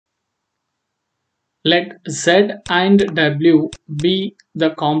Let z and w be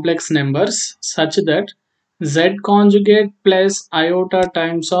the complex numbers such that z conjugate plus iota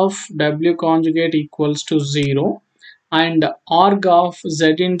times of w conjugate equals to 0 and arg of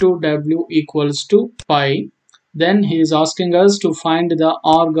z into w equals to pi. Then he is asking us to find the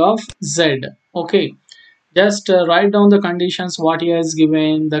arg of z. Okay, just write down the conditions what he has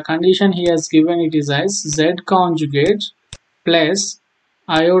given. The condition he has given it is as z conjugate plus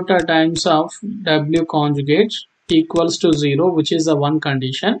iota times of w conjugate equals to 0, which is the one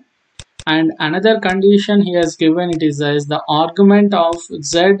condition. And another condition he has given it is as the argument of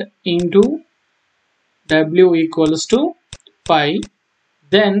z into w equals to pi.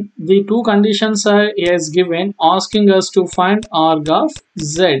 Then the two conditions are he has given asking us to find arg of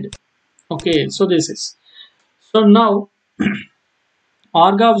z. Okay, so this is. So now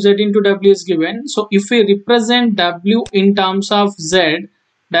arg of z into w is given. So if we represent w in terms of z,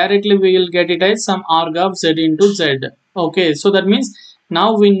 directly we will get it as some arg of z into z. Okay, so that means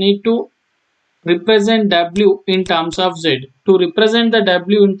now we need to represent w in terms of z. To represent the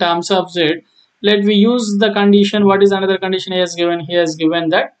w in terms of z, let we use the condition. What is another condition he has given? He has given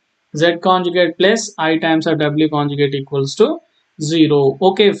that z conjugate plus I times of w conjugate equals to 0.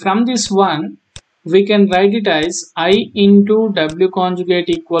 Okay, from this one we can write it as I into w conjugate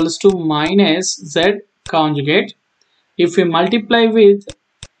equals to minus z conjugate. If we multiply with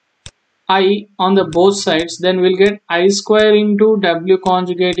I on the both sides, then we'll get I square into w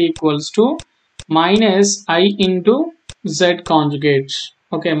conjugate equals to minus I into z conjugate.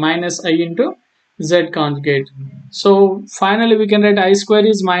 Okay, minus I into z conjugate. So finally we can write I square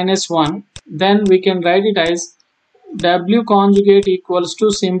is minus 1. Then we can write it as w conjugate equals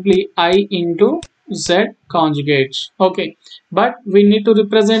to simply I into z conjugate. Okay, but we need to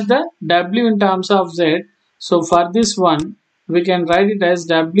represent the w in terms of z. So for this one we can write it as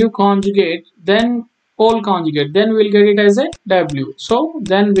w conjugate then whole conjugate, then we'll get it as a w. So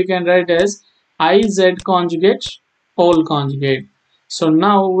then we can write as I z conjugate whole conjugate. So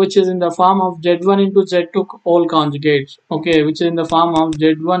now which is in the form of z1 into z2 whole conjugate. Okay, which is in the form of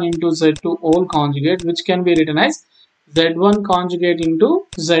z1 into z2 whole conjugate, which can be written as z1 conjugate into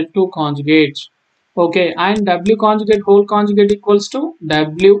z2 conjugate. Okay, and w conjugate whole conjugate equals to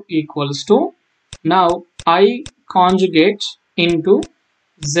w equals to now I conjugate into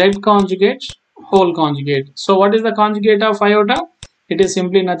z conjugate whole conjugate. So what is the conjugate of iota? It is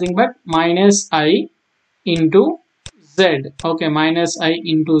simply nothing but minus I into z. Okay, minus I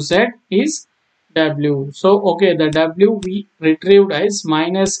into z is w. So okay, the w we retrieved as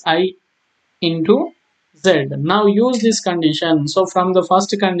minus I into z. Now use this condition. So from the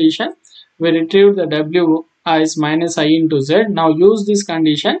first condition we retrieved the w as minus I into z. Now use this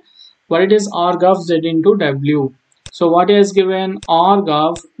condition. What it is arg of z into w. So what is given? Arg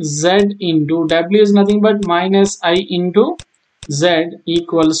of z into w is nothing but minus I into z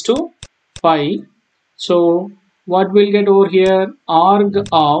equals to pi. So what we'll get over here? Arg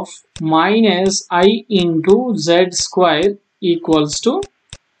of minus I into z square equals to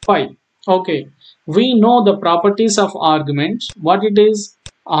pi. Okay, we know the properties of argument. What it is?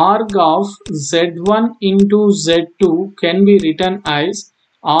 Arg of z1 into z2 can be written as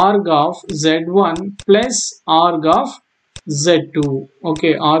arg of z1 plus arg of z2.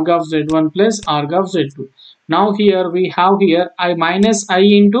 Okay, arg of z1 plus arg of z2. Now here we have here I minus I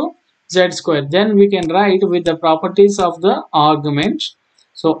into z square. Then we can write with the properties of the argument.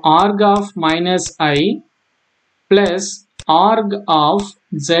 So arg of minus I plus arg of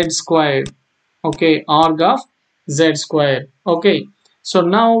z square. Okay, arg of z square. Okay, so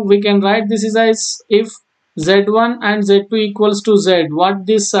now we can write this is as if z1 and z2 equals to z. What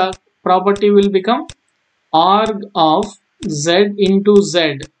this property will become? Arg of z into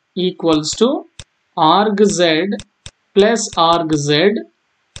z equals to arg z plus arg z.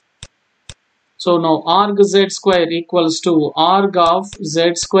 So now arg z square equals to arg of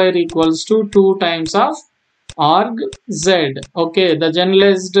z square equals to 2 times of arg z. Okay, the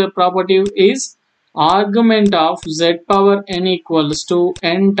generalized property is argument of z power n equals to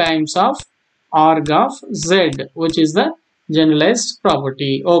n times of arg of z, which is the generalized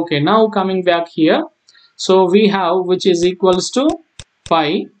property. Okay, now coming back here, so we have which is equals to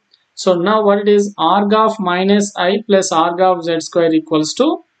pi. So now what it is? Arg of minus I plus arg of z square equals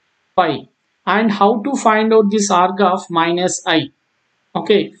to pi. And how to find out this arg of minus I?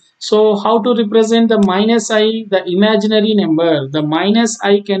 Okay, so how to represent the minus I, the imaginary number? The minus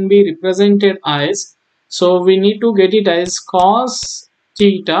I can be represented as, so we need to get it as cos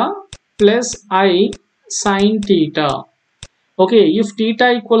theta plus I sin theta. Okay, if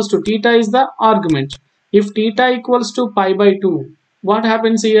theta equals to, theta is the argument. If theta equals to pi by 2, what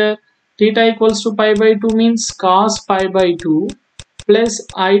happens here? theta equals to pi by 2 means cos pi by 2 plus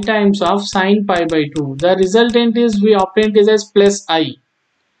I times of sin pi by 2. The resultant is we obtained is as plus I.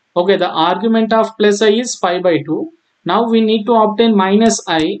 Okay, the argument of plus I is pi by 2. Now we need to obtain minus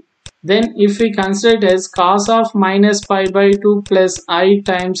I. Then if we consider it as cos of minus pi by 2 plus I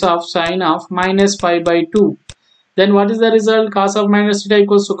times of sin of minus pi by 2. Then what is the result? Cos of minus theta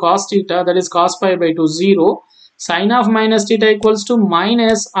equals to cos theta, that is cos pi by 2, 0. Sin of minus theta equals to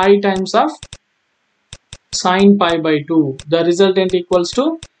minus I times of sin pi by 2. The resultant equals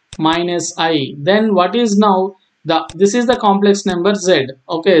to minus I. Then what is now this is the complex number z.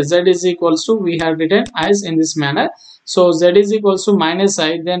 Okay, z is equals to, we have written as in this manner. So z is equals to minus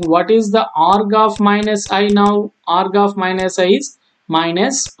I. Then what is the arg of minus I now? Arg of minus I is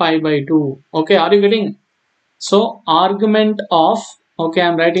minus pi by 2. Okay, are you getting? So argument of, okay,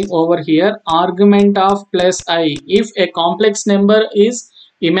 I'm writing over here, argument of plus I. If a complex number is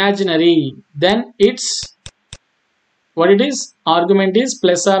imaginary, then its what it is, argument is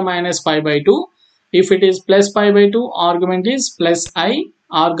plus or minus pi by 2. If it is plus pi by 2, argument is plus I.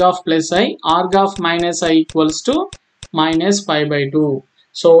 Arg of plus I, arg of minus I equals to minus pi by 2.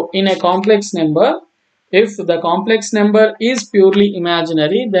 So in a complex number, if the complex number is purely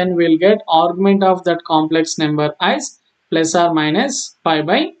imaginary, then we'll get argument of that complex number as plus or minus pi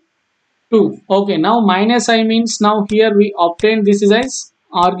by 2. Okay, now minus I means, now here we obtain this is as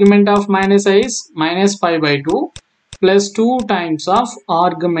argument of minus I is minus pi by 2 plus 2 times of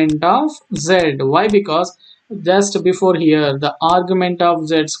argument of z. Why? Because just before here the argument of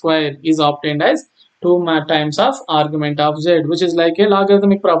z square is obtained as 2 times of argument of z, which is like a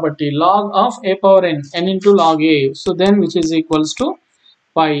logarithmic property, log of a power n into log a. So then which is equals to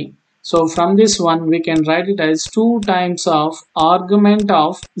pi. So from this one we can write it as 2 times of argument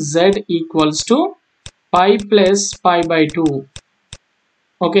of z equals to pi plus pi by 2.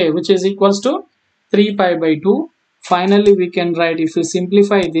 Okay, which is equals to 3 pi by 2. Finally we can write, if we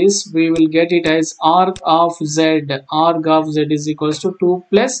simplify this, we will get it as arg of z. Arg of z is equals to 2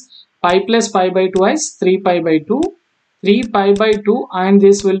 plus pi by 2 as 3 pi by 2. 3 pi by 2 and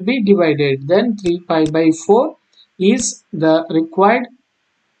this will be divided, then 3 pi by 4 is the required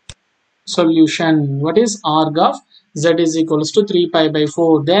solution. What is arg of z is equals to 3 pi by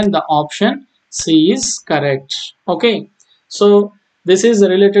 4? Then the option C is correct. Okay, so this is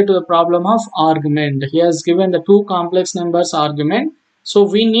related to the problem of argument. He has given the two complex numbers argument. So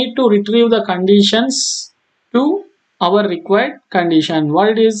we need to retrieve the conditions to our required condition. What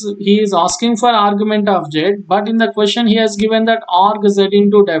it is, he is asking for argument of z, but in the question he has given that arg z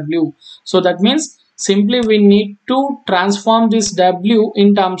into w. So that means simply we need to transform this w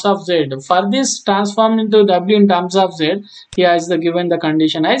in terms of z. For this transform into w in terms of z, he has given the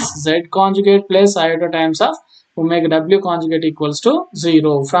condition as z conjugate plus iota times of omega w conjugate equals to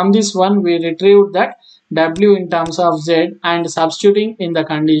 0. From this one we retrieved that w in terms of z, and substituting in the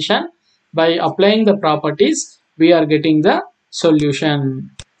condition by applying the properties, we are getting the solution.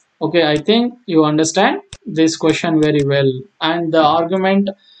 Okay, I think you understand this question very well, and the argument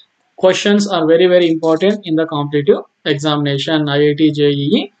questions are very important in the competitive examination, IIT,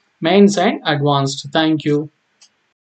 JEE, mains and advanced. Thank you.